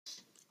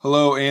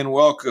Hello and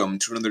welcome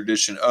to another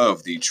edition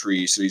of the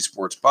Tree City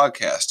Sports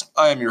Podcast.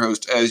 I am your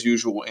host, as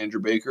usual, Andrew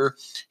Baker,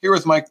 here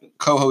with my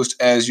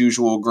co-host, as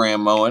usual,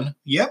 Graham Moen.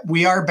 Yep,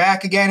 we are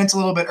back again. It's a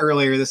little bit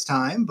earlier this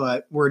time,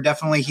 but we're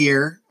definitely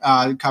here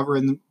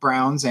covering the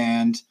Browns,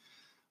 and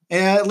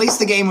at least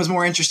the game was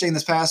more interesting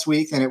this past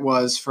week than it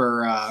was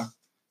for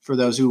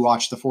those who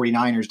watched the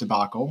 49ers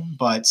debacle,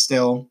 but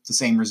still the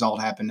same result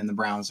happened, and the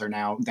Browns are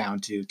now down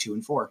to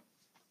 2-4.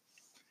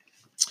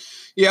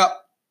 Yeah,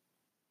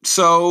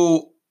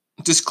 so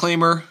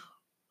disclaimer,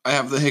 I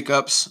have the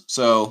hiccups,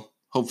 so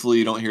hopefully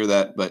you don't hear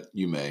that, but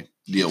you may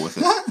deal with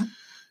it.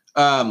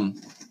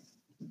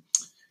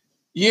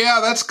 Yeah,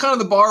 that's kind of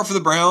the bar for the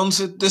Browns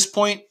at this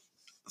point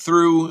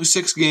through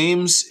 6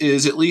 games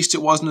is at least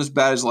it wasn't as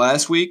bad as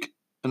last week,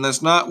 and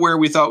that's not where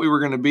we thought we were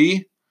going to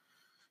be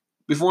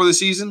before the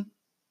season,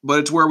 but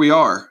it's where we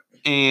are.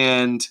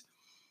 And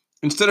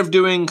instead of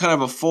doing kind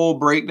of a full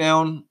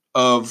breakdown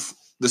of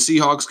the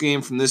Seahawks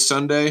game from this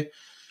Sunday,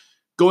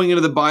 going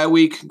into the bye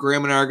week,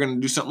 Graham and I are going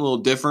to do something a little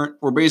different.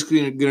 We're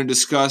basically going to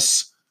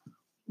discuss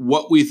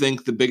what we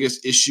think the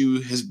biggest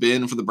issue has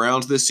been for the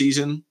Browns this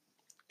season.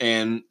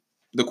 And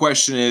the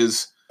question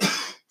is,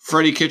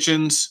 Freddie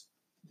Kitchens,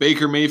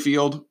 Baker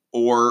Mayfield,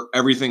 or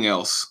everything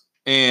else?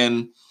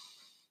 And,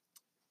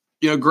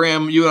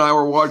 Graham, you and I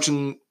were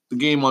watching the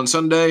game on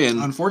Sunday,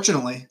 and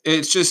unfortunately,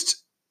 it's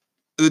just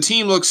the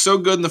team looks so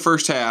good in the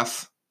first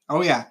half.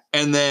 Oh, yeah.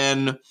 And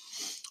then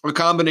a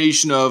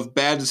combination of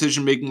bad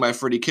decision-making by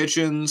Freddie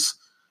Kitchens,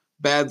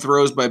 bad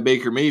throws by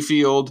Baker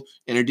Mayfield,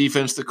 and a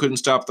defense that couldn't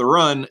stop the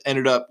run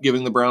ended up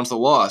giving the Browns the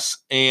loss.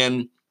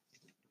 And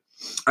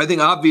I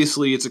think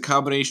obviously it's a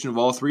combination of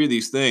all three of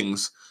these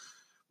things,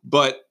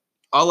 but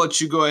I'll let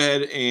you go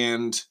ahead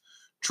and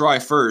try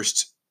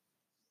first.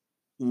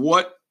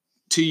 What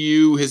to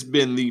you has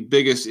been the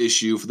biggest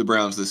issue for the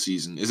Browns this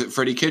season? Is it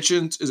Freddie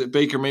Kitchens? Is it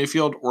Baker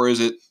Mayfield? Or is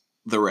it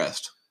the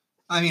rest?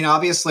 I mean,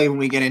 obviously, when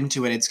we get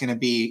into it, it's going to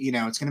be,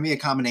 it's going to be a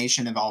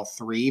combination of all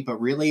three.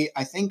 But really,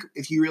 I think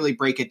if you really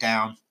break it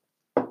down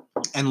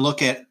and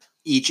look at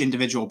each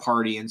individual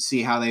party and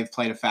see how they've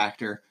played a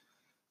factor,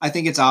 I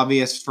think it's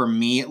obvious for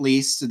me, at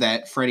least,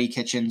 that Freddie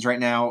Kitchens right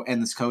now and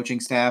this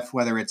coaching staff,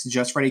 whether it's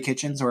just Freddie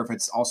Kitchens or if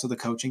it's also the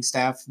coaching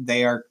staff,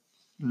 they are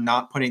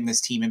not putting this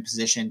team in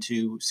position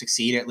to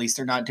succeed. At least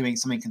they're not doing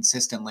something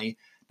consistently.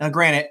 Now,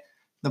 granted,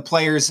 the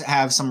players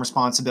have some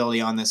responsibility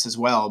on this as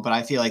well, but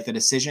I feel like the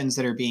decisions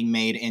that are being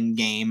made in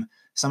game,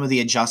 some of the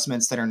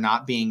adjustments that are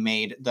not being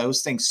made,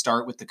 those things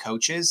start with the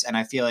coaches. And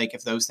I feel like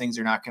if those things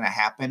are not going to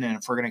happen, and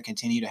if we're going to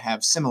continue to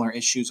have similar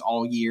issues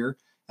all year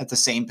at the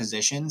same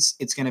positions,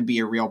 it's going to be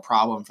a real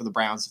problem for the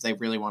Browns if they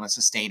really want to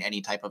sustain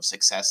any type of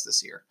success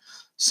this year.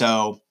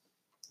 So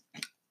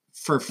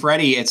for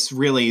Freddie, it's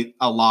really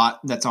a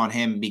lot that's on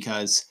him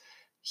because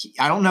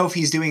I don't know if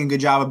he's doing a good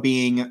job of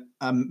being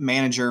a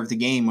manager of the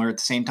game or at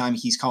the same time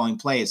he's calling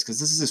plays, because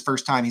this is his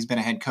first time he's been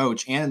a head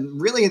coach and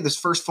really this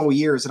first full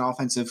year as an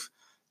offensive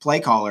play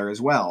caller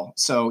as well.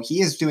 So he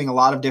is doing a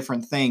lot of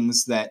different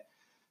things that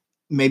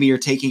maybe you're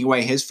taking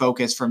away his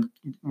focus from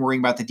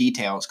worrying about the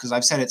details. Because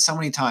I've said it so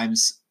many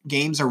times,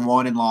 games are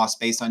won and lost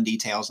based on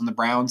details. And the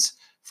Browns,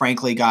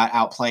 frankly, got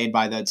outplayed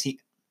by the team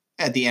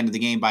at the end of the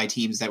game by a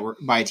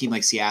team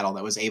like Seattle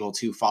that was able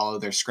to follow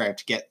their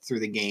script, get through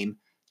the game,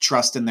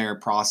 trust in their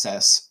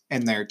process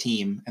and their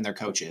team and their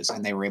coaches,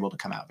 and they were able to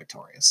come out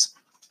victorious.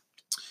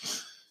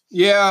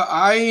 Yeah,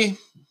 I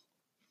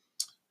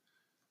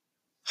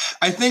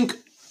think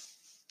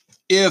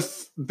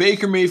if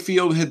Baker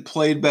Mayfield had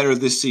played better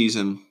this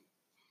season,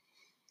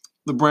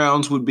 the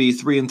Browns would be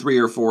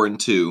 3-3 or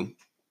 4-2.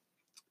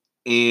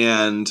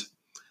 And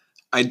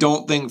I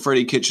don't think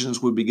Freddie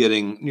Kitchens would be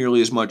getting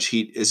nearly as much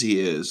heat as he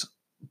is.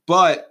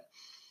 But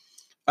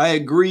I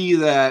agree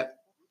that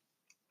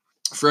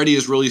Freddie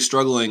is really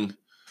struggling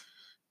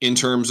in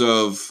terms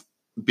of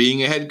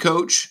being a head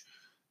coach.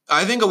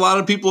 I think a lot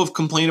of people have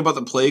complained about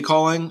the play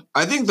calling.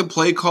 I think the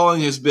play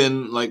calling has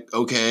been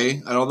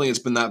okay. I don't think it's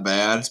been that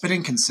bad. It's been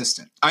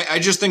inconsistent. I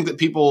just think that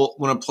people,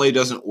 when a play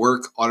doesn't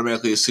work,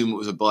 automatically assume it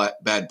was a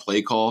bad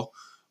play call,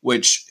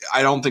 which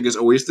I don't think is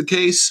always the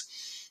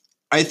case.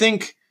 I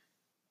think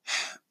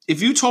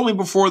if you told me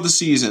before the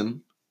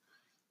season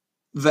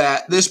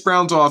that this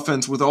Browns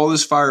offense with all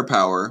this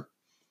firepower,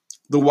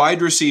 the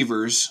wide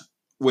receivers,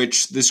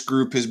 which this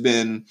group has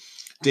been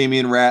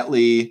Damian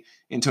Ratley,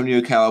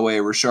 Antonio Callaway,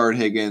 Rashard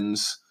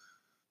Higgins,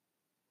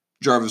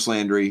 Jarvis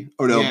Landry,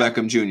 Odell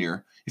Beckham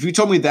Jr. If you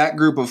told me that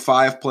group of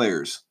 5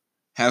 players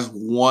has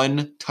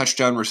 1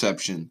 touchdown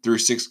reception through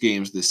 6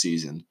 games this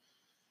season,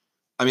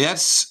 I mean,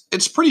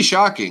 it's pretty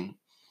shocking.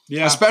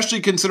 Yeah.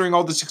 Especially considering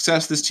all the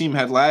success this team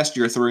had last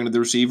year throwing to the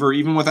receiver,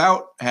 even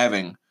without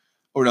having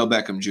Odell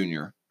Beckham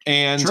Jr.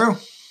 And true.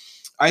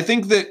 I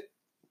think that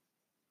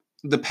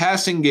the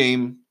passing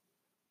game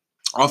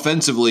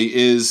offensively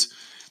is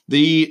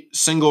the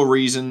single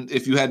reason,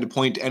 if you had to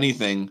point to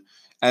anything,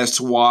 as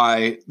to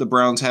why the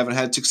Browns haven't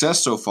had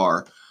success so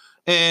far.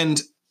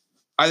 And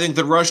I think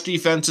the rush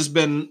defense has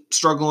been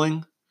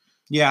struggling.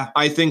 Yeah.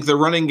 I think the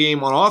running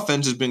game on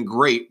offense has been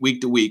great week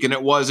to week, and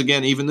it was,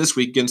 again, even this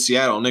week against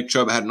Seattle. Nick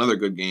Chubb had another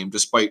good game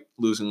despite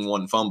losing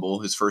one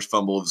fumble, his first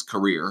fumble of his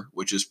career,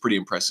 which is pretty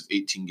impressive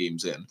 18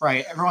 games in.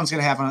 Right. Everyone's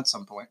going to have one at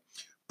some point.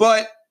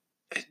 But,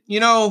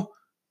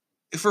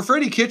 for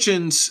Freddie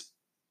Kitchens,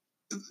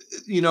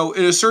 at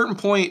a certain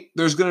point,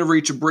 there's going to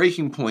reach a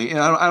breaking point, and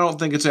I don't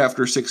think it's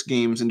after 6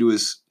 games into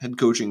his head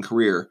coaching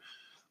career.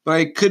 But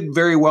it could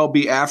very well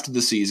be after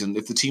the season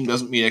if the team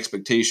doesn't meet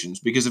expectations.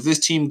 Because if this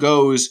team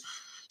goes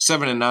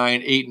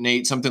 7-9,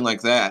 8-8, something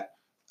like that,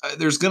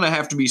 there's going to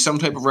have to be some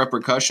type of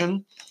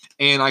repercussion.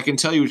 And I can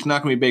tell you, it's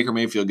not going to be Baker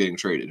Mayfield getting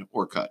traded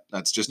or cut.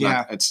 That's just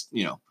not. It's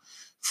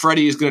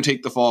Freddie is going to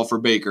take the fall for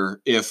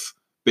Baker if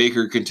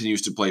Baker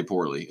continues to play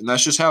poorly, and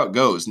that's just how it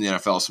goes in the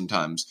NFL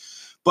sometimes.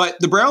 But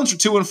the Browns are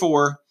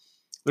 2-4.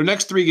 Their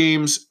next 3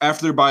 games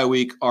after their bye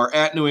week are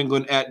at New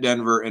England, at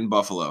Denver, and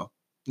Buffalo.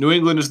 New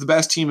England is the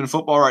best team in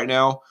football right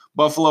now.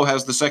 Buffalo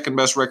has the second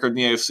best record in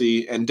the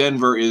AFC, and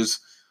Denver is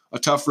a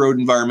tough road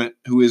environment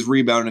who is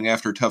rebounding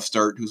after a tough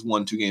start, who's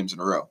won 2 games in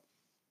a row.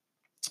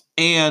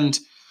 And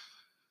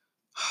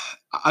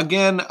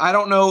again, I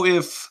don't know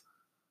if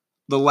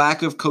the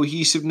lack of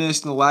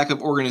cohesiveness and the lack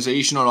of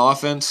organization on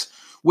offense,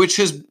 which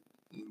has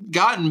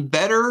gotten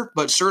better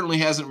but certainly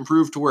hasn't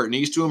improved to where it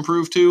needs to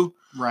improve to.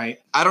 Right.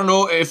 I don't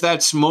know if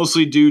that's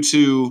mostly due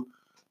to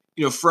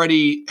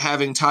Freddie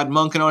having Todd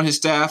Monken on his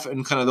staff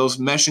and kind of those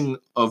meshing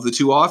of the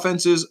 2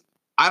 offenses.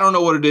 I don't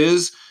know what it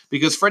is,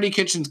 because Freddie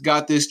Kitchens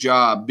got this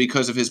job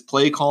because of his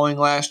play calling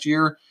last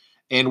year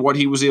and what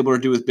he was able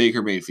to do with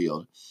Baker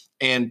Mayfield.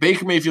 And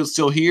Baker Mayfield's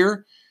still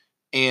here,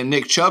 and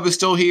Nick Chubb is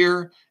still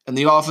here, and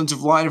the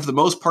offensive line, for the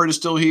most part, is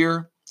still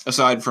here,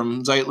 aside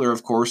from Zeitler,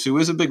 of course, who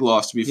is a big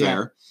loss, to be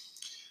fair.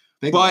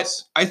 But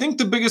loss. I think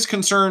the biggest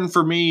concern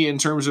for me in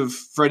terms of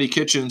Freddie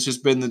Kitchens has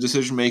been the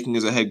decision-making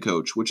as a head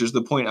coach, which is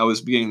the point I was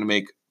beginning to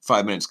make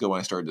 5 minutes ago when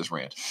I started this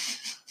rant.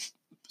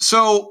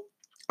 So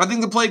I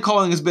think the play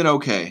calling has been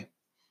okay.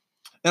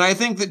 And I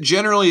think that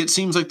generally it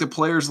seems like the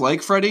players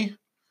like Freddie.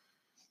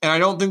 And I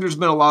don't think there's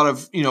been a lot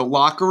of,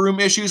 locker room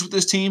issues with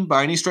this team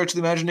by any stretch of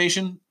the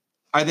imagination.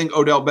 I think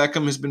Odell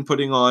Beckham has been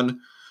putting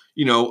on,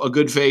 a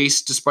good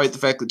face despite the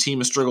fact the team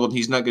has struggled and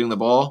he's not getting the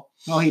ball.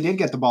 Well, he did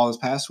get the ball this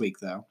past week,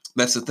 though.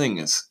 That's the thing,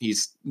 is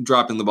he's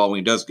dropping the ball when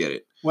he does get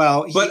it.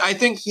 Well, but I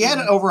think he had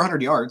over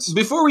 100 yards.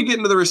 Before we get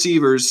into the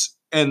receivers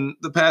and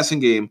the passing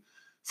game,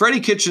 Freddie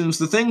Kitchens,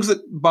 the things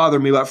that bother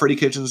me about Freddie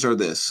Kitchens are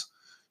this.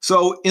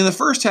 So in the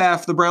first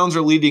half, the Browns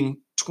are leading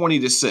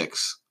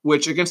 20-6,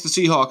 which against the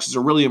Seahawks is a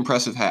really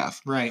impressive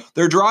half. Right.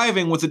 They're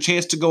driving with a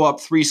chance to go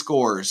up 3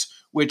 scores,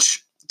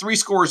 which 3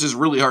 scores is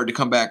really hard to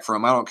come back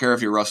from. I don't care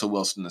if you're Russell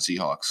Wilson, the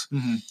Seahawks.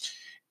 Mm-hmm.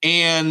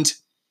 And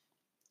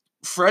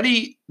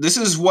Freddie, this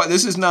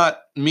is not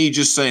me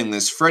just saying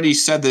this. Freddie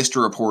said this to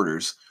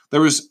reporters.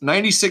 There was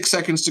 96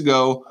 seconds to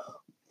go.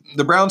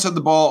 The Browns had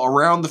the ball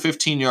around the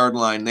 15-yard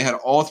line. They had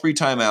all 3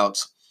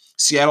 timeouts.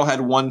 Seattle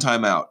had 1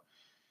 timeout.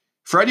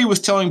 Freddie was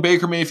telling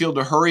Baker Mayfield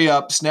to hurry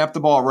up, snap the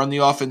ball, run the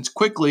offense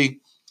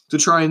quickly to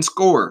try and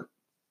score,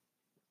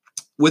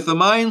 with the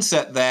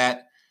mindset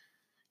that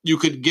you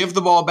could give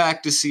the ball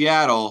back to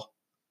Seattle,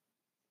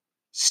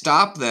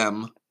 stop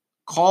them,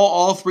 call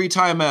all 3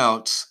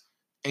 timeouts,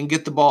 and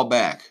get the ball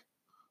back,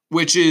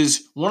 which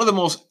is one of the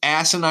most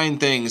asinine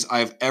things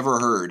I've ever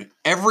heard.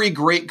 Every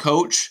great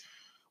coach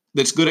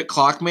that's good at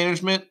clock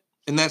management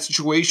in that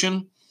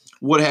situation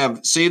would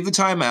have saved the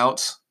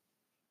timeouts,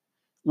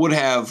 would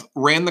have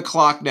ran the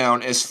clock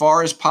down as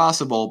far as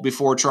possible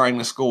before trying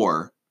to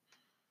score,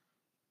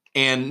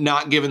 and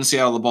not given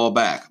Seattle the ball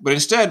back. But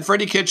instead,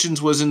 Freddie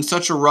Kitchens was in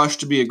such a rush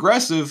to be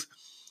aggressive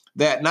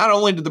that not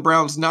only did the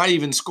Browns not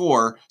even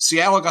score,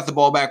 Seattle got the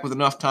ball back with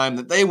enough time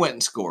that they went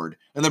and scored.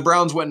 And the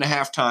Browns went into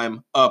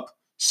halftime up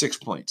 6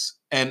 points.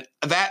 And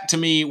that, to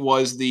me,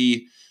 was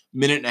the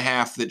minute and a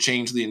half that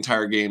changed the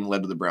entire game and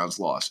led to the Browns'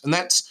 loss. And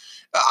that's,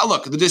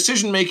 look, the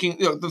decision-making,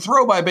 the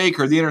throw by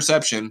Baker, the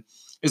interception,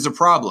 is a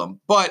problem.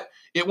 But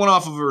it went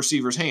off of a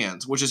receiver's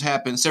hands, which has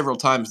happened several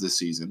times this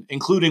season,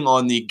 including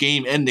on the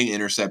game-ending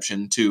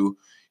interception to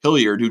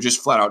Hilliard, who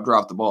just flat-out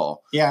dropped the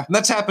ball. Yeah. And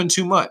that's happened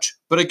too much.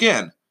 But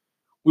again,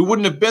 we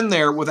wouldn't have been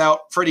there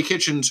without Freddie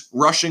Kitchens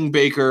rushing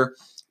Baker,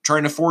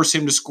 trying to force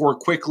him to score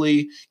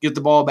quickly, get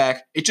the ball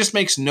back. It just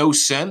makes no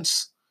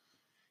sense.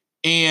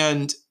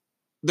 And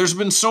there's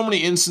been so many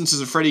instances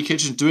of Freddie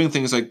Kitchens doing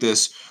things like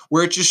this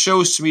where it just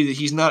shows to me that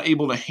he's not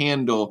able to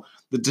handle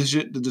the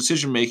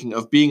decision-making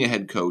of being a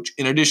head coach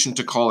in addition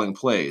to calling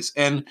plays.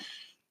 And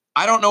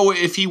I don't know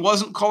if he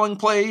wasn't calling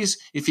plays,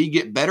 if he'd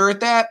get better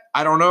at that.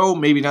 I don't know.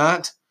 Maybe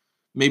not.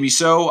 Maybe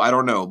so. I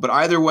don't know. But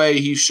either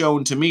way, he's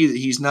shown to me that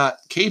he's not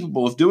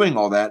capable of doing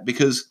all that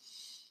because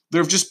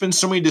there have just been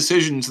so many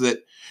decisions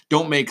that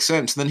don't make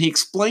sense. And then he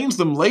explains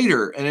them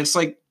later, and it's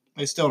like,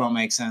 they still don't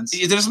make sense.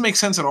 It doesn't make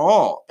sense at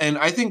all. And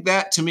I think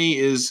that, to me,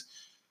 is,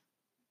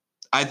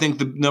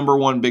 the number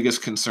one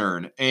biggest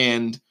concern.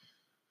 And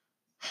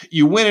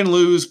you win and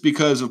lose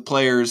because of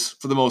players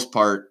for the most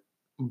part.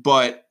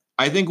 But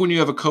I think when you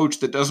have a coach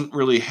that doesn't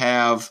really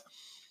have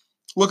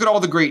look at all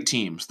the great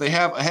teams. They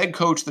have a head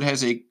coach that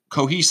has a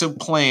cohesive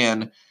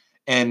plan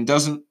and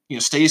doesn't,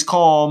 stays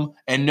calm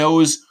and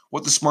knows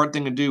what the smart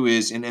thing to do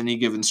is in any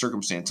given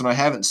circumstance. And I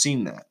haven't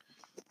seen that.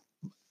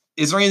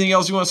 Is there anything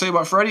else you want to say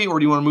about Freddie, or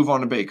do you want to move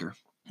on to Baker?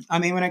 I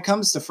mean, when it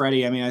comes to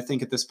Freddie, I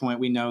think at this point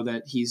we know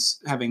that he's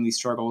having these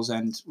struggles,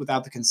 and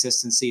without the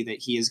consistency that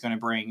he is going to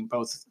bring,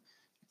 both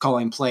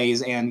calling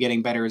plays and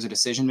getting better as a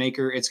decision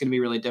maker, it's going to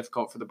be really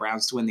difficult for the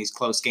Browns to win these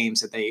close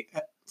games that they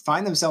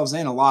find themselves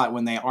in a lot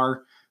when they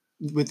are,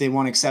 with the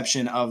one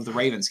exception of the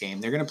Ravens game.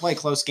 They're going to play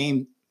close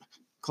games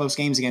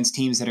against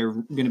teams that are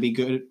going to be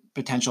good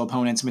potential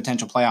opponents and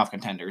potential playoff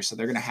contenders. So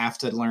they're going to have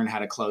to learn how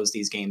to close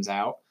these games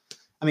out.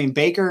 I mean,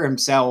 Baker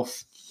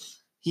himself,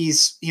 he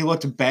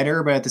looked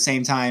better, but at the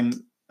same time,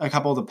 a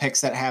couple of the picks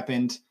that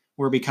happened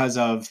were because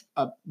of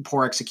a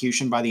poor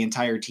execution by the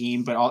entire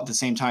team. But at the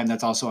same time,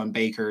 that's also on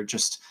Baker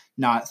just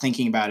not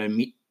thinking about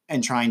it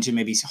and trying to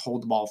maybe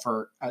hold the ball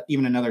for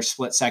even another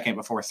split second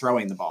before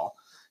throwing the ball.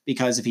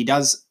 Because if he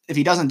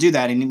doesn't do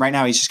that, and right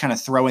now he's just kind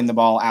of throwing the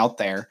ball out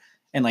there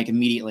and like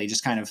immediately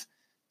just kind of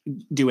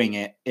doing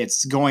it,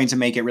 it's going to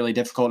make it really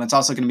difficult. And it's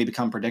also going to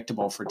become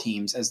predictable for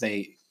teams as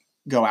they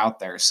go out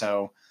there.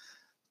 So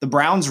the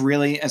Browns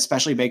really,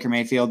 especially Baker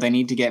Mayfield, they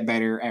need to get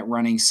better at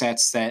running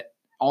sets that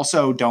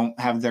also don't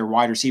have their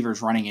wide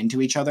receivers running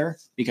into each other,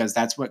 because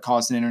that's what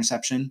caused an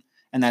interception.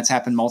 And that's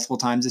happened multiple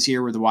times this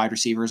year where the wide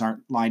receivers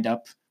aren't lined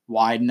up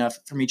wide enough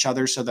from each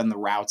other. So then the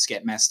routes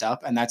get messed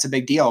up. And that's a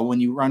big deal. When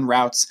you run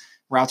routes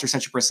are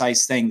such a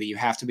precise thing that you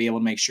have to be able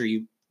to make sure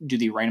you do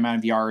the right amount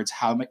of yards,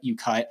 how you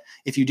cut.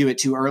 If you do it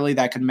too early,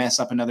 that could mess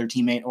up another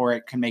teammate, or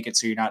it can make it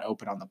so you're not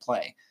open on the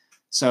play.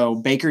 So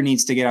Baker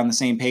needs to get on the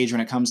same page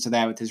when it comes to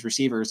that with his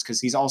receivers, because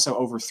he's also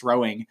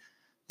overthrowing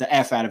the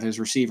F out of his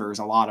receivers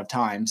a lot of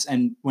times.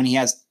 And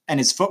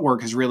his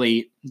footwork has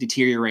really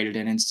deteriorated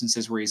in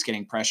instances where he's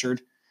getting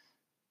pressured.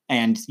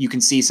 And you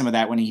can see some of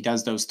that when he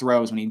does those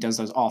throws, when he does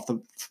those off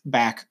the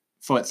back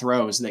foot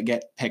throws that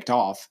get picked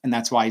off. And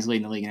that's why he's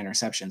leading the league in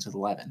interceptions with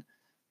 11.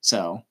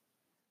 So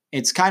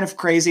it's kind of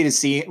crazy to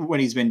see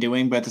what he's been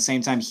doing, but at the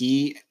same time,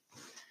 he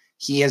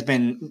has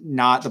been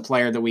not the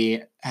player that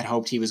we had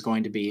hoped he was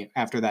going to be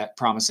after that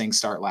promising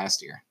start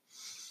last year,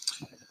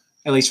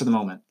 at least for the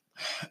moment.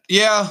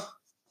 Yeah,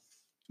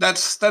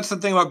 that's the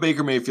thing about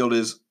Baker Mayfield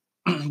is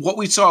what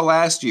we saw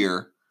last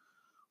year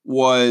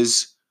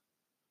was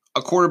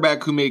a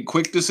quarterback who made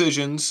quick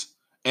decisions,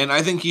 and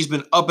I think he's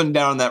been up and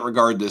down in that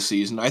regard this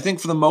season. I think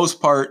for the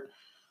most part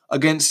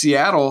against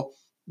Seattle,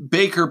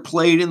 Baker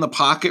played in the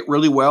pocket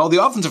really well.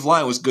 The offensive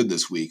line was good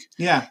this week.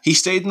 Yeah. He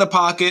stayed in the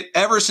pocket.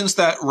 Ever since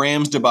that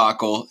Rams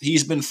debacle,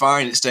 he's been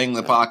fine at staying in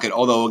the pocket,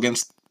 although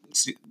against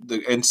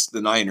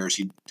the Niners,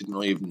 he didn't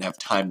really even have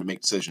time to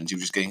make decisions. He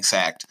was just getting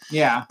sacked.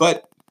 Yeah.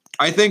 But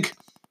I think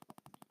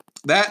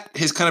that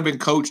has kind of been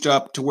coached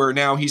up to where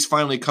now he's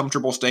finally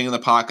comfortable staying in the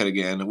pocket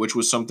again, which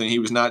was something he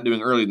was not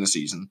doing early in the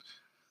season.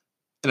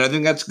 And I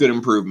think that's a good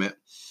improvement.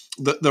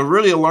 The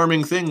really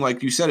alarming thing,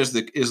 like you said, is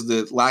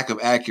the lack of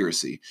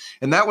accuracy.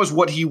 And that was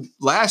what he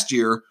last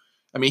year.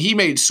 I mean, he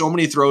made so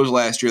many throws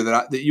last year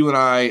that you and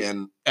I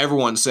and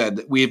everyone said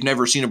that we have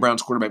never seen a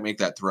Browns quarterback make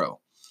that throw,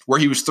 where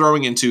he was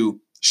throwing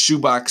into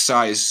shoebox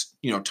size,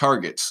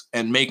 targets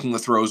and making the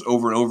throws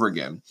over and over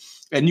again.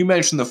 And you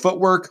mentioned the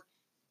footwork.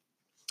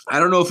 I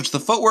don't know if it's the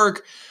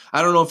footwork.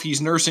 I don't know if he's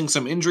nursing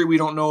some injury we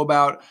don't know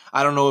about.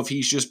 I don't know if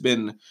he's just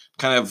been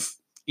kind of,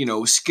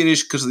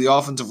 skittish because of the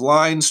offensive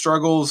line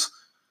struggles.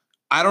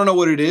 I don't know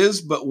what it is,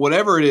 but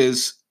whatever it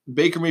is,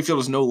 Baker Mayfield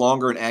is no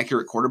longer an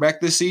accurate quarterback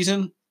this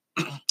season.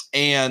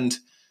 And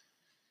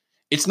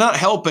it's not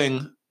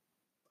helping,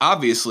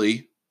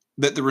 obviously,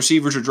 that the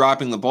receivers are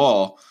dropping the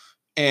ball.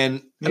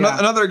 And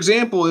another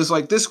example is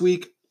like this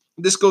week,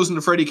 this goes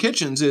into Freddie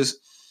Kitchens, is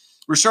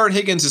Rashard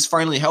Higgins is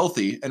finally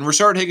healthy. And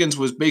Rashard Higgins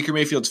was Baker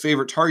Mayfield's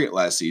favorite target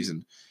last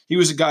season. He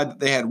was a guy that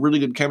they had really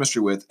good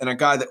chemistry with and a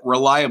guy that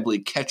reliably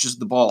catches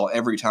the ball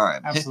every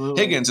time.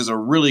 Absolutely. Higgins is a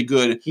really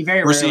good He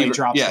very receiver. rarely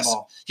drops Yes. the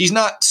ball. He's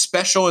not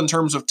special in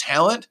terms of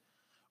talent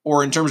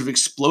or in terms of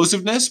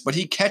explosiveness, but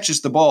he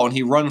catches the ball and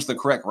he runs the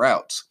correct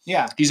routes.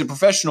 Yeah. He's a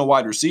professional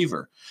wide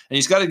receiver, and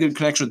he's got a good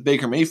connection with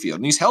Baker Mayfield,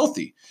 and he's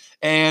healthy.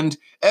 And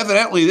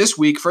evidently this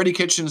week, Freddie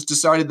Kitchens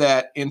decided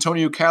that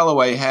Antonio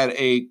Callaway had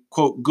a,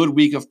 quote, good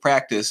week of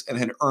practice and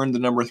had earned the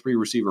number 3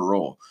 receiver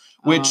role.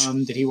 Which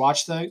did he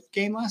watch the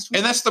game last week?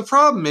 And that's the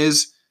problem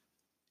is,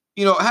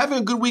 having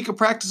a good week of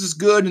practice is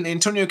good, and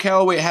Antonio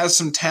Callaway has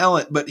some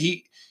talent, but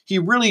he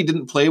really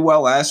didn't play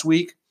well last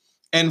week.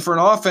 And for an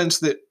offense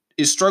that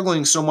is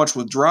struggling so much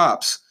with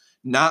drops,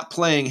 not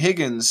playing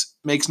Higgins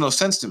makes no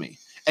sense to me.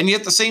 And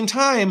yet at the same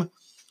time,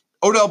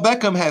 Odell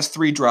Beckham has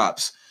 3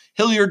 drops.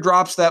 Hilliard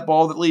drops that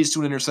ball that leads to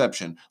an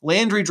interception.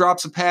 Landry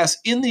drops a pass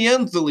in the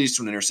end that leads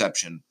to an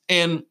interception.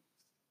 And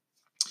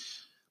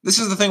this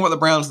is the thing about the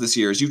Browns this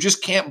year is you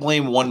just can't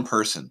blame one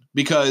person,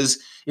 because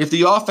if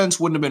the offense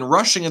wouldn't have been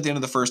rushing at the end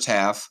of the first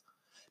half,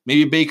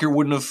 maybe Baker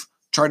wouldn't have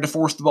tried to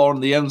force the ball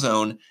into the end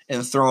zone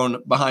and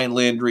thrown behind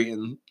Landry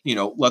and,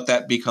 let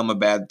that become a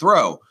bad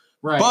throw.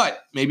 Right.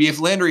 But maybe if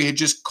Landry had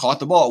just caught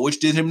the ball, which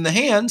did him in the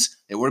hands,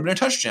 it would have been a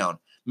touchdown.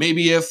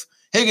 Maybe if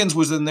Higgins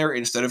was in there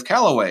instead of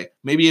Callaway.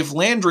 Maybe if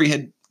Landry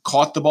had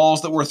caught the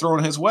balls that were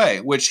thrown his way,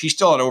 which he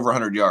still had over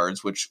 100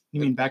 yards. You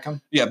mean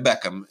Beckham? Yeah,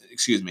 Beckham.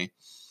 Excuse me.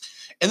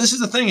 And this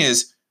is the thing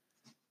is,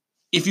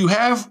 if you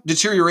have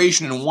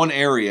deterioration in one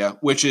area,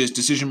 which is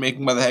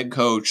decision-making by the head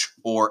coach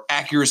or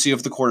accuracy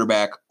of the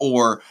quarterback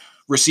or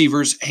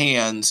receivers'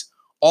 hands,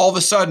 all of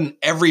a sudden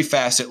every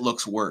facet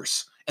looks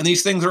worse. And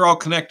these things are all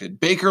connected.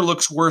 Baker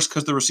looks worse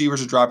because the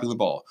receivers are dropping the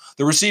ball.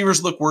 The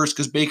receivers look worse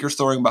because Baker's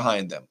throwing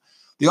behind them.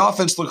 The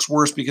offense looks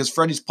worse because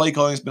Freddie's play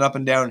calling has been up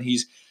and down and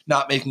he's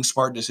not making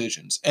smart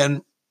decisions.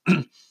 And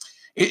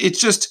it's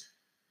just,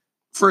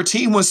 for a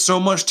team with so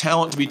much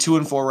talent to be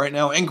 2-4 right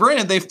now, and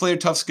granted they've played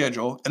a tough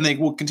schedule and they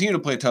will continue to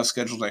play a tough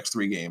schedule the next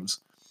 3 games.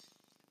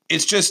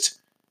 It's just,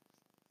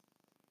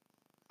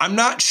 I'm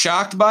not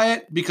shocked by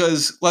it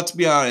because, let's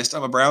be honest,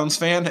 I'm a Browns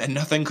fan and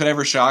nothing could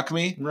ever shock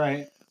me.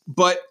 Right.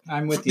 But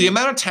I'm with the you.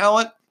 amount of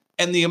talent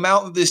and the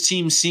amount that this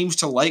team seems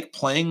to like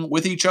playing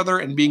with each other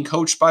and being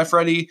coached by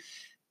Freddie,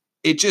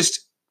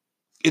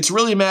 it's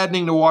really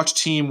maddening to watch a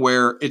team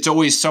where it's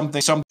always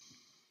something.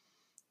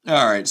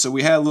 All right, so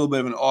we had a little bit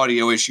of an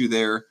audio issue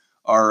there.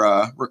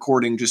 Our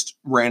recording just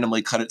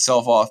randomly cut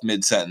itself off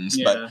mid-sentence.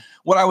 Yeah. But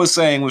what I was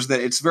saying was that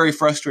it's very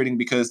frustrating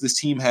because this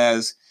team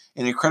has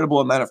an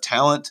incredible amount of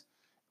talent,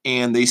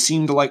 and they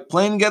seem to like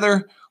playing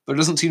together. There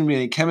doesn't seem to be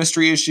any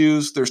chemistry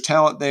issues. There's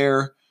talent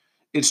there.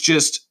 It's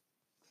just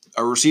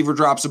a receiver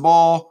drops a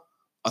ball,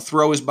 a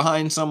throw is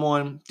behind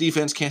someone,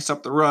 defense can't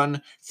stop the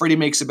run, Freddie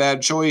makes a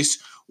bad choice.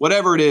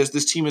 Whatever it is,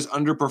 this team is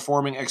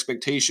underperforming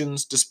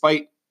expectations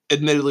despite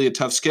admittedly a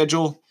tough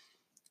schedule.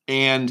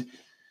 And,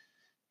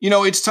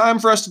 it's time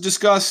for us to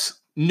discuss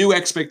new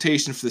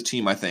expectations for the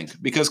team, I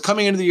think, because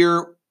coming into the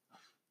year,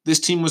 this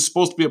team was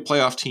supposed to be a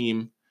playoff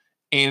team,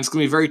 and it's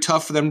going to be very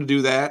tough for them to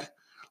do that.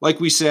 Like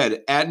we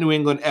said, at New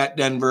England, at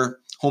Denver,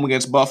 home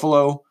against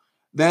Buffalo.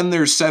 Then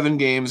there's 7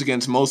 games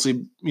against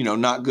mostly,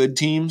 not good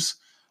teams.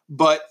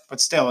 But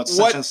still, it's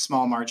such a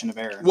small margin of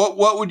error.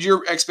 What would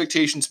your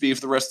expectations be for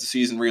the rest of the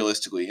season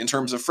realistically, in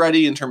terms of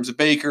Freddie, in terms of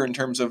Baker, in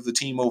terms of the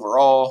team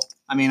overall?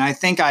 I mean, I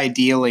think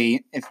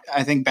ideally,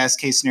 best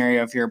case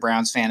scenario if you're a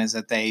Browns fan is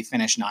that they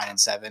finish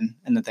 9-7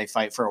 and that they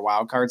fight for a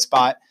wild card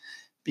spot.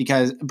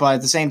 But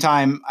at the same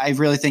time, I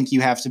really think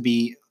you have to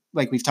be,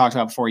 like we've talked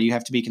about before, you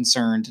have to be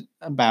concerned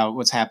about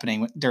what's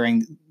happening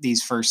during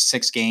these first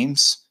 6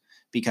 games.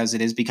 Because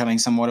it is becoming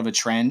somewhat of a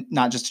trend,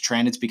 not just a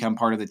trend, it's become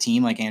part of the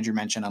team, like Andrew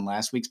mentioned on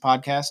last week's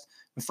podcast.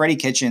 With Freddie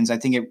Kitchens, I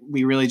think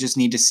we really just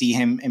need to see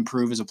him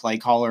improve as a play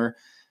caller,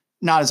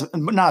 not as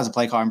a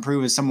play caller,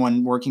 improve as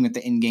someone working with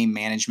the in-game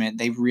management.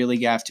 They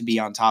really have to be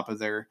on top of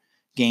their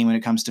game when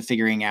it comes to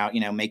figuring out,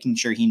 making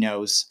sure he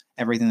knows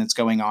everything that's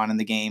going on in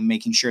the game,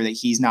 making sure that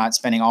he's not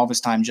spending all of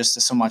his time just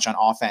so much on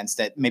offense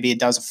that maybe it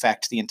does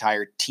affect the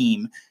entire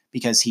team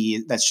because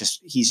he's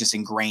just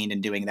ingrained in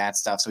doing that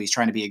stuff. So he's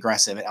trying to be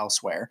aggressive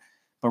elsewhere.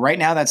 But right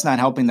now, that's not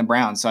helping the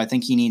Browns. So I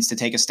think he needs to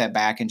take a step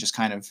back and just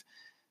kind of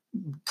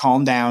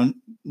calm down,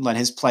 let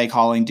his play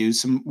calling do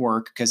some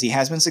work because he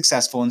has been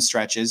successful in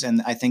stretches.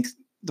 And I think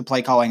the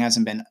play calling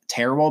hasn't been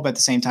terrible, but at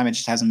the same time, it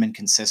just hasn't been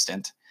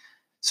consistent.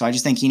 So I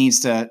just think he needs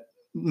to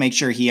make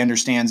sure he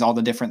understands all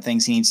the different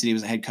things he needs to do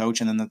as a head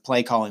coach. And then the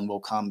play calling will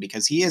come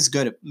because he is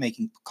good at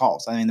making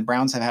calls. I mean, the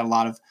Browns have had a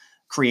lot of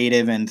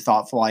creative and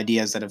thoughtful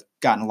ideas that have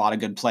gotten a lot of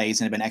good plays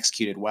and have been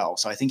executed well.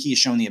 So I think he's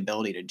shown the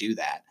ability to do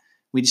that.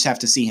 We just have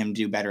to see him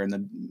do better in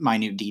the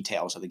minute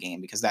details of the game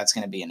because that's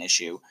going to be an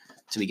issue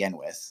to begin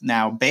with.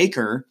 Now,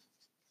 Baker,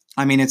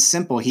 I mean, it's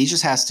simple. He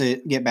just has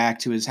to get back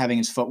to having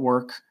his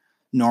footwork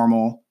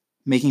normal,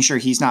 making sure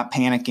he's not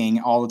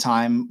panicking all the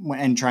time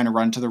and trying to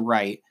run to the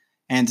right.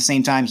 And at the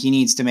same time, he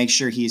needs to make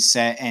sure he's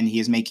set and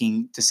he is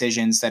making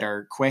decisions that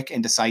are quick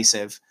and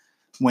decisive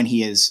when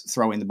he is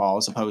throwing the ball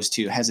as opposed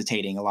to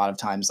hesitating a lot of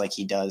times like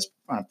he does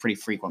on a pretty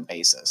frequent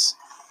basis.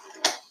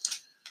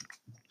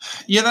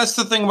 Yeah, that's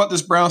the thing about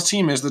this Browns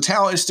team is the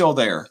talent is still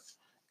there.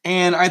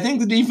 And I think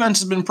the defense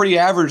has been pretty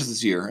average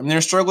this year. I mean,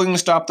 they're struggling to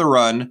stop the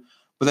run,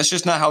 but that's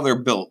just not how they're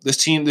built. This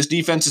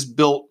defense is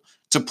built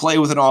to play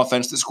with an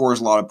offense that scores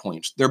a lot of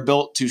points. They're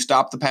built to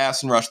stop the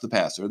pass and rush the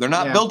passer. They're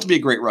not built to be a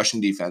great rushing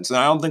defense, and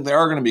I don't think they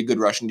are going to be a good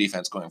rushing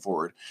defense going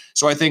forward.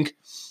 So I think,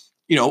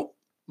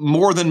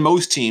 more than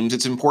most teams,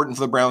 it's important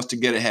for the Browns to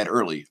get ahead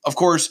early. Of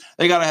course,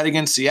 they got ahead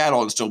against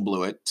Seattle and still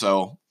blew it.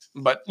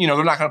 But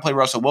they're not going to play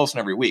Russell Wilson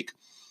every week.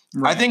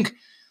 Right. I think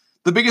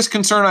the biggest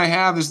concern I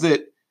have is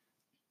that,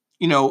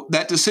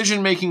 that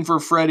decision-making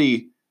for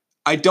Freddie,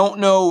 I don't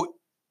know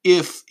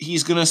if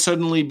he's going to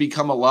suddenly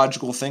become a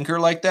logical thinker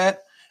like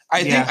that.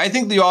 I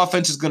think the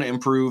offense is going to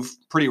improve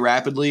pretty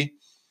rapidly.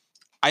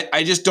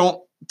 I just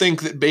don't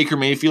think that Baker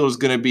Mayfield is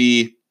going to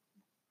be,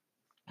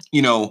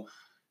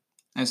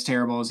 as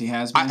terrible as he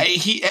has been.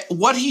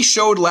 What he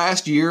showed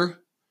last year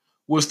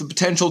was the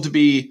potential to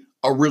be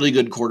a really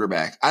good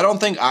quarterback. I don't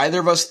think either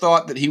of us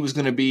thought that he was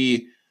going to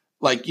be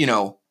like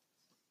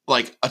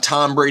a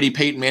Tom Brady,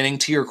 Peyton Manning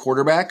tier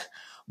quarterback.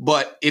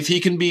 But if he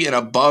can be an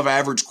above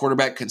average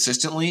quarterback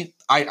consistently,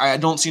 I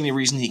don't see any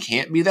reason he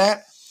can't be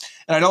that.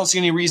 And I don't see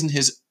any reason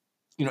his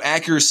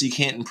accuracy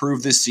can't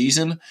improve this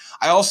season.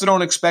 I also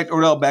don't expect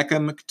Odell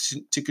Beckham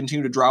to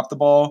continue to drop the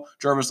ball,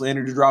 Jarvis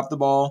Landry to drop the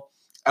ball.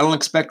 I don't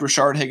expect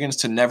Rashard Higgins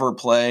to never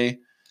play.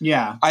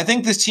 Yeah. I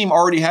think this team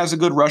already has a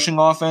good rushing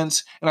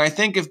offense, and I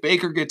think if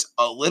Baker gets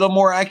a little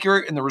more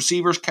accurate and the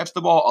receivers catch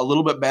the ball a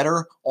little bit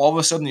better, all of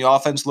a sudden the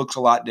offense looks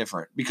a lot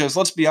different. Because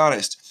let's be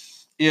honest,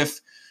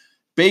 if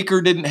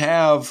Baker didn't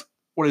have,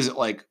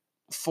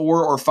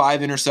 4 or 5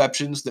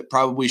 interceptions that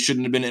probably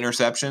shouldn't have been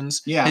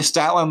interceptions, his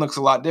stat line looks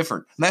a lot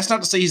different. And that's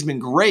not to say he's been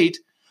great,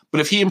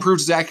 but if he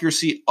improves his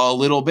accuracy a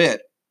little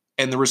bit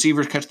and the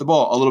receivers catch the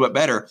ball a little bit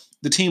better,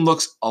 the team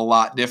looks a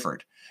lot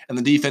different. And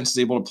the defense is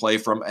able to play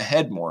from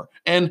ahead more.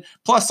 And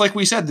plus, like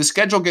we said, the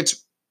schedule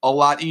gets a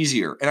lot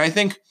easier. And I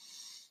think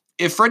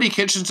if Freddie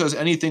Kitchens does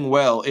anything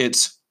well,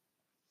 it's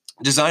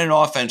design an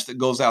offense that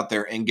goes out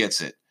there and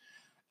gets it.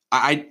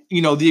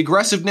 The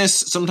aggressiveness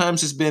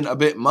sometimes has been a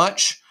bit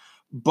much,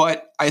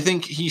 but I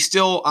think he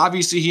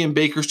and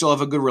Baker still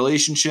have a good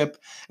relationship.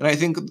 And I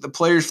think the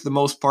players, for the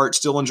most part,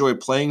 still enjoy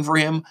playing for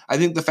him. I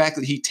think the fact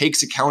that he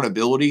takes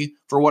accountability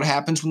for what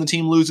happens when the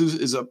team loses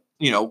is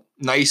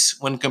nice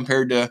when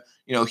compared to,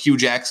 Hugh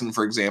Jackson,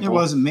 for example. It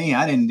wasn't me.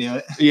 I didn't do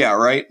it. Yeah,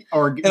 right.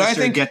 I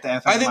think get the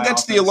F out I think of my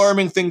that's office. the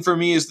alarming thing for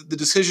me is that the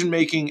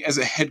decision-making as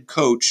a head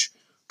coach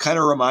kind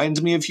of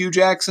reminds me of Hugh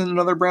Jackson and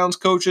other Browns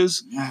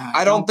coaches.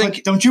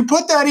 Don't you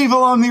put that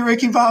evil on me,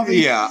 Ricky Bobby.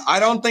 Yeah, I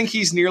don't think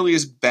he's nearly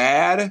as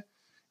bad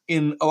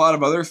in a lot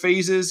of other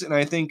phases, and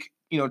I think,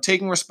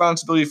 taking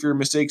responsibility for your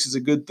mistakes is a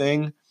good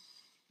thing.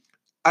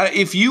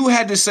 If you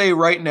had to say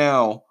right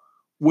now,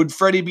 would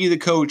Freddie be the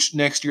coach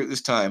next year at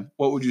this time,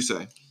 what would you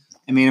say?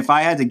 I mean, if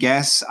I had to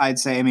guess, I'd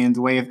say,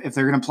 if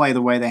they're going to play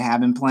the way they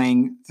have been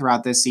playing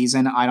throughout this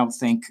season, I don't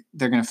think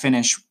they're going to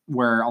finish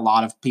where a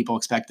lot of people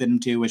expected them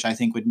to, which I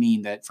think would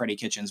mean that Freddie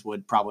Kitchens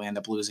would probably end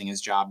up losing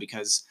his job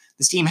because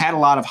this team had a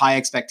lot of high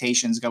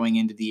expectations going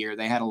into the year.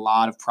 They had a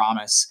lot of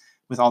promise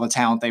with all the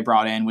talent they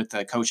brought in, with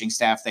the coaching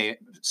staff they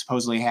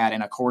supposedly had,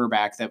 and a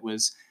quarterback that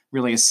was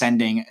really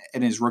ascending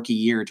in his rookie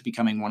year to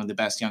becoming one of the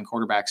best young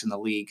quarterbacks in the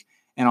league.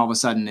 And all of a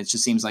sudden, it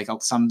just seems like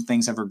some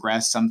things have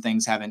regressed, some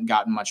things haven't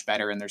gotten much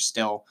better, and there's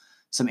still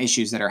some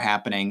issues that are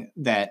happening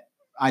that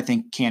I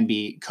think can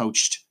be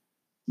coached.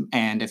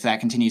 And if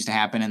that continues to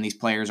happen and these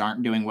players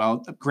aren't doing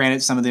well,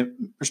 granted, some of the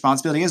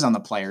responsibility is on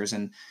the players,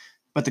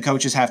 but the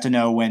coaches have to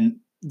know when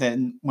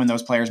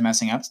those players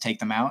messing up to take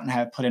them out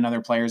and put in other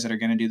players that are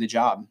going to do the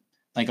job.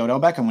 Like Odell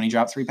Beckham, when he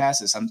dropped 3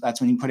 passes, that's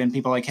when you put in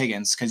people like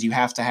Higgins, because you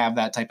have to have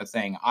that type of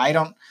thing.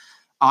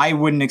 I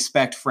wouldn't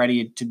expect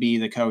Freddie to be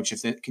the coach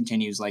if it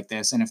continues like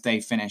this and if they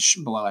finish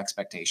below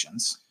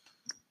expectations.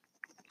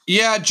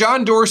 Yeah,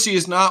 John Dorsey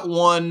is not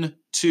one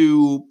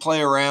to play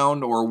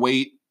around or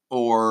wait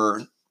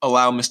or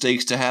allow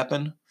mistakes to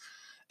happen.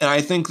 And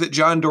I think that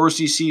John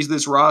Dorsey sees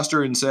this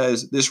roster and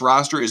says, this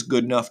roster is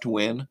good enough to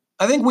win.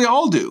 I think we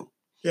all do.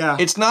 Yeah.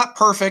 It's not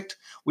perfect.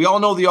 We all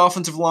know the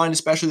offensive line,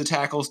 especially the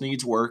tackles,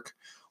 needs work.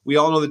 We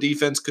all know the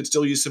defense could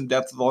still use some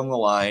depth along the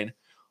line.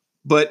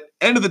 But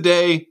end of the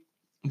day,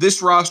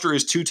 this roster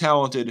is too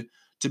talented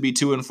to be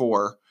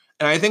 2-4.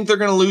 And I think they're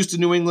going to lose to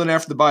New England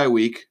after the bye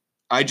week.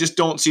 I just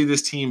don't see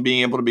this team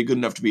being able to be good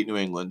enough to beat New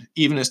England,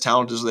 even as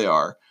talented as they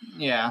are.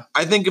 Yeah.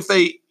 I think if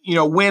they,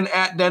 win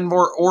at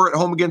Denver or at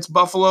home against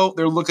Buffalo,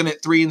 they're looking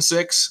at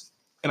 3-6.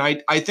 And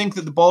I think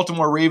that the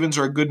Baltimore Ravens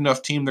are a good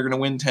enough team. They're going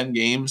to win 10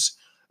 games.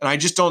 And I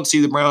just don't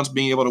see the Browns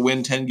being able to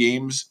win 10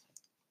 games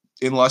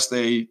unless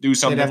they do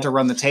something. They'd have to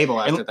run the table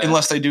after that.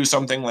 Unless they do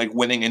something like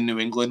winning in New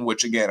England,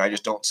 which, again, I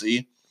just don't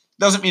see.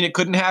 Doesn't mean it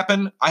couldn't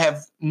happen. I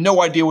have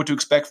no idea what to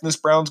expect from this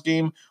Browns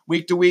game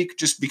week to week,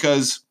 just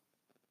because,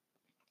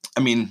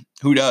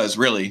 who does,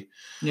 really?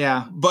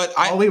 Yeah. But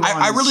I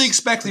really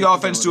expect the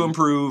offense to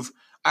improve.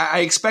 I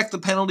expect the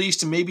penalties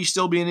to maybe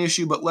still be an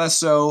issue, but less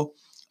so.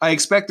 I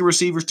expect the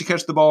receivers to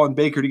catch the ball and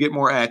Baker to get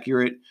more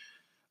accurate.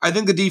 I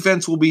think the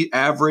defense will be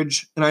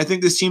average, and I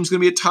think this team's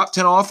going to be a top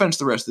 10 offense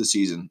the rest of the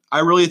season. I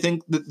really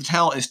think that the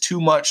talent is too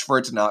much for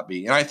it to not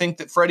be. And I think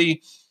that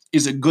Freddie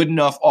is a good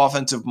enough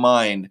offensive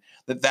mind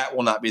that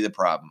will not be the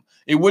problem.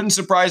 It wouldn't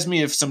surprise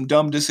me if some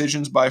dumb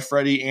decisions by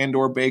Freddie and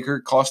or Baker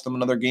cost them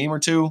another game or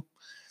two.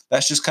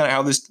 That's just kind of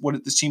how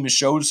what this team has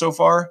showed so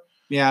far.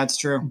 Yeah, it's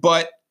true.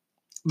 But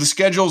the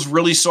schedule's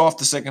really soft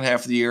the second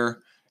half of the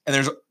year, and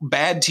there's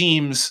bad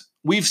teams.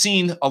 We've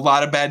seen a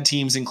lot of bad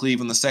teams in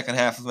Cleveland the second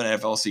half of an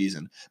NFL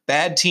season.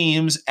 Bad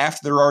teams, after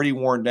they're already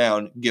worn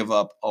down, give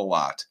up a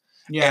lot.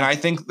 Yeah, and I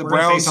think the We're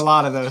Browns face a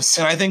lot of those.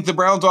 And I think the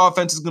Browns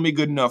offense is going to be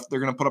good enough. They're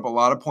going to put up a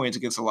lot of points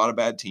against a lot of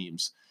bad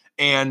teams.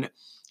 And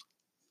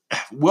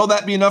will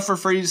that be enough for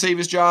Freddie to save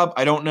his job?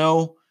 I don't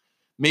know.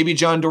 Maybe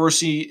John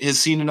Dorsey has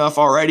seen enough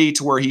already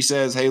to where he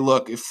says, hey,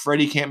 look, if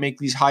Freddie can't make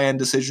these high-end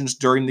decisions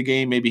during the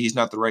game, maybe he's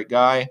not the right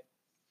guy.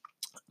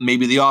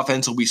 Maybe the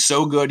offense will be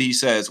so good, he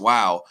says,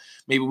 wow,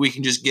 maybe we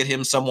can just get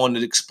him someone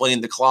to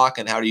explain the clock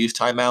and how to use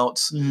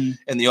timeouts,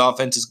 and the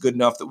offense is good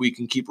enough that we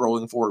can keep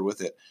rolling forward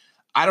with it.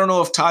 I don't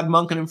know if Todd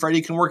Monken and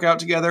Freddie can work out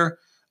together.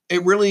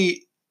 It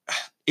really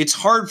it's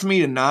hard for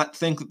me to not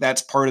think that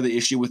that's part of the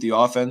issue with the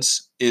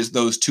offense is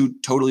those two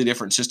totally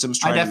different systems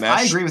trying to mesh.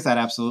 I agree with that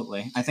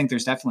absolutely. I think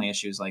there's definitely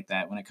issues like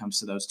that when it comes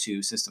to those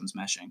two systems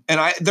meshing.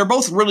 And they're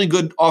both really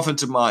good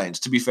offensive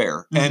minds, to be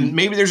fair. Mm-hmm. And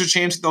maybe there's a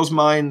chance that those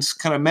minds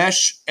kind of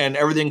mesh and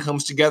everything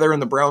comes together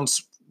and the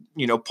Browns,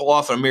 pull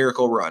off a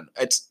miracle run.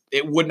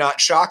 It would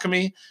not shock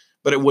me,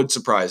 but it would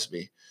surprise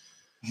me.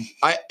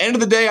 End of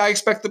the day, I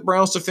expect the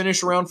Browns to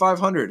finish around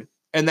 500.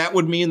 And that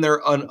would mean they're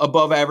an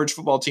above-average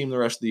football team the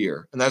rest of the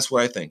year. And that's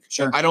what I think.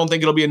 Sure. I don't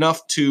think it'll be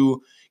enough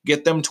to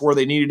get them to where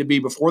they needed to be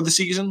before the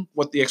season,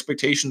 what the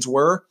expectations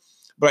were.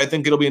 But I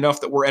think it'll be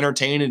enough that we're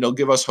entertained and it'll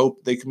give us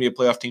hope they can be a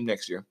playoff team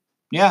next year.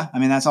 Yeah, I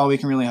mean, that's all we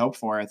can really hope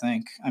for, I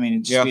think. I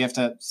mean, we have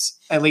to,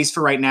 at least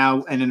for right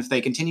now, and if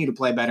they continue to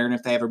play better and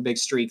if they have a big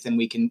streak, then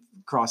we can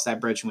cross that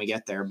bridge when we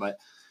get there. But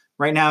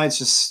right now, it's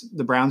just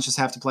the Browns just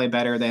have to play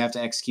better. They have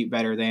to execute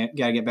better. They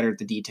got to get better at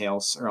the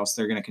details, or else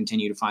they're going to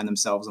continue to find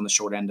themselves on the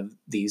short end of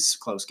these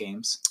close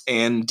games.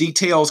 And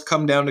details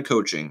come down to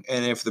coaching.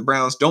 And if the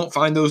Browns don't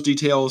find those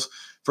details,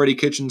 Freddie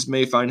Kitchens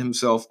may find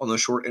himself on the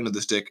short end of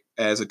the stick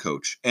as a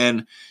coach.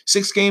 And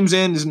 6 games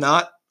in is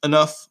not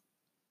enough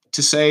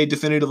to say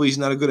definitively he's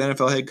not a good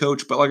NFL head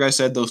coach. But like I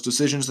said, those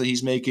decisions that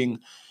he's making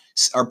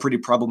are pretty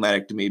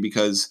problematic to me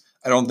because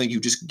I don't think you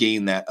just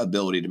gain that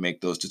ability to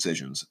make those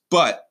decisions.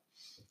 But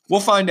we'll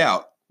find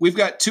out. We've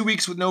got 2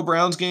 weeks with no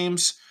Browns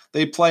games.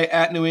 They play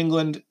at New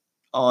England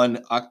on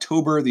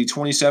October the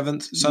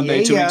 27th,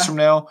 Sunday, 2 weeks from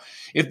now.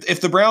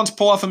 If the Browns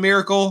pull off a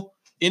miracle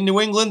in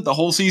New England, the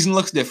whole season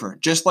looks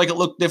different, just like it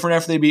looked different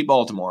after they beat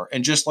Baltimore,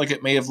 and just like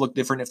it may have looked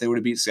different if they would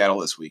have beat Seattle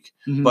this week.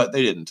 Mm-hmm. But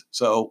they didn't,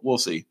 so we'll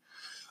see.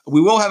 We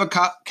will have a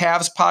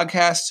Cavs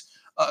podcast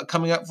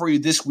coming up for you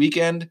this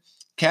weekend.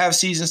 Cavs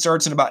season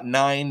starts in about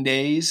 9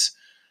 days.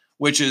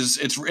 Which is,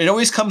 it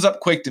always comes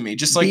up quick to me.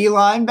 Just like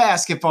Beeline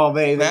basketball,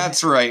 baby.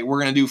 That's right.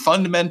 We're going to do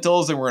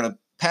fundamentals and we're going to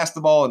pass the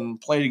ball and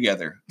play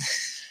together.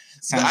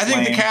 I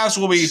think the Cavs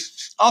will be,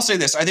 I'll say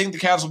this, I think the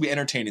Cavs will be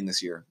entertaining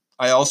this year.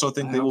 I also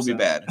think they will be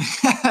bad.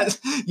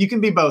 You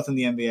can be both in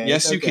the NBA.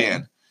 Yes, you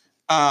can.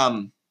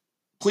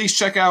 Please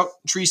check out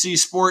Tree City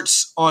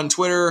Sports on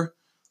Twitter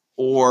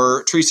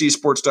or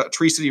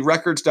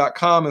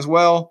treecityrecords.com as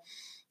well.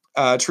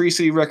 Tree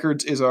City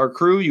Records is our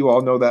crew. You all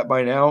know that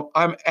by now.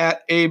 I'm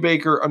at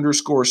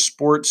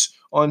 @abaker_sports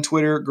on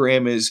Twitter.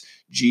 Graham is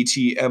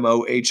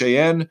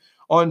GTMOHAN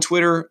on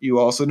Twitter. You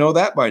also know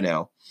that by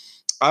now.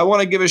 I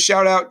want to give a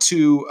shout out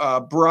to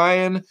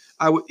Brian.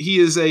 He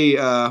is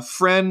a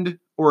friend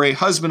or a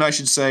husband, I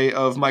should say,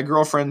 of one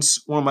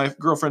of my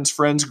girlfriend's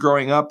friends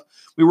growing up.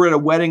 We were at a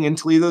wedding in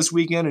Toledo this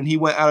weekend, and he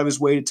went out of his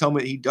way to tell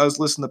me that he does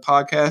listen to the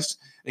podcast,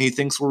 and he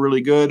thinks we're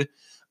really good.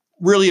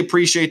 Really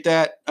appreciate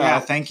that.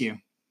 Yeah, thank you.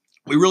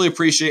 We really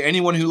appreciate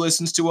anyone who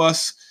listens to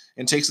us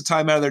and takes the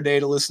time out of their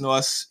day to listen to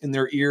us in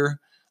their ear.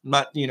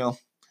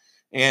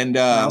 And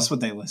where else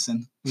would they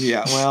listen?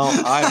 Yeah, well,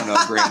 I don't know,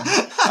 Graham.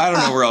 I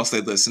don't know where else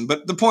they'd listen.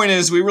 But the point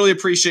is, we really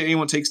appreciate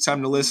anyone who takes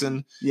time to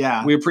listen.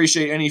 Yeah. We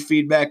appreciate any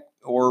feedback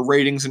or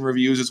ratings and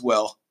reviews as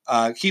well.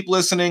 Keep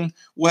listening.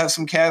 We'll have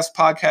some Cavs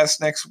podcasts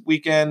next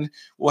weekend.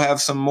 We'll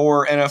have some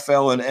more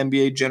NFL and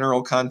NBA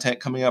general content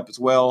coming up as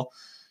well.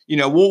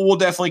 We'll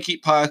definitely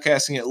keep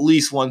podcasting at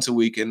least once a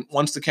week. And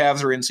once the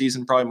Cavs are in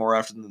season, probably more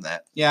often than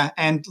that. Yeah.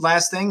 And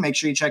last thing, make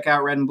sure you check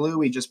out Red and Blue.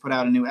 We just put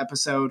out a new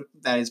episode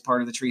that is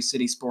part of the Tree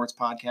City Sports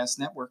Podcast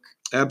Network.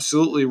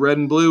 Absolutely. Red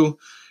and Blue.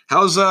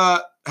 How's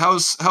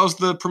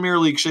the Premier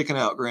League shaking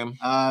out, Graham?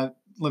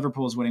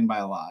 Liverpool's winning by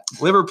a lot.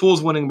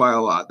 Liverpool's winning by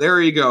a lot. There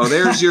you go.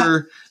 There's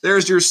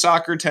your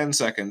soccer 10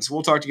 seconds.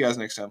 We'll talk to you guys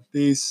next time.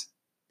 Peace.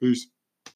 Peace.